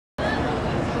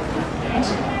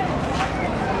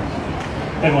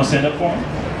Everyone stand up for him.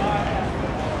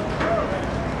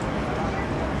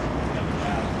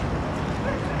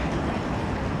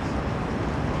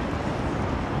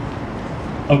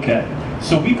 Okay,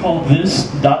 so we call this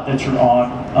dot that you're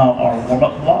on our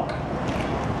warm-up block.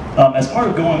 As part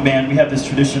of Goin Band, we have this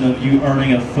tradition of you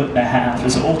earning 1.5 feet.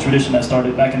 It's an old tradition that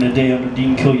started back in the day under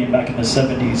Dean Killian back in the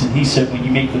 70s, and he said when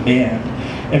you make the band,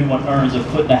 everyone earns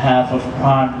 1.5 feet of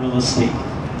prime real estate.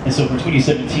 And so for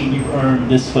 2017, you earned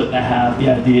this 1.5 feet.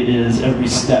 The idea is every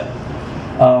step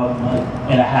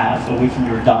and a half away from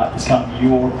your dot is kind of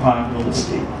your prime real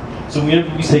estate. So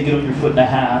whenever we say get on your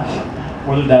 1.5 feet,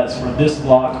 whether that's for this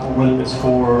block or whether it's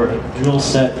for a drill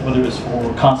set, whether it's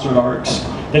for concert arcs,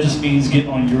 that just means get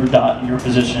on your dot, your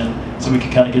position, so we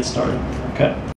can kind of get started, okay?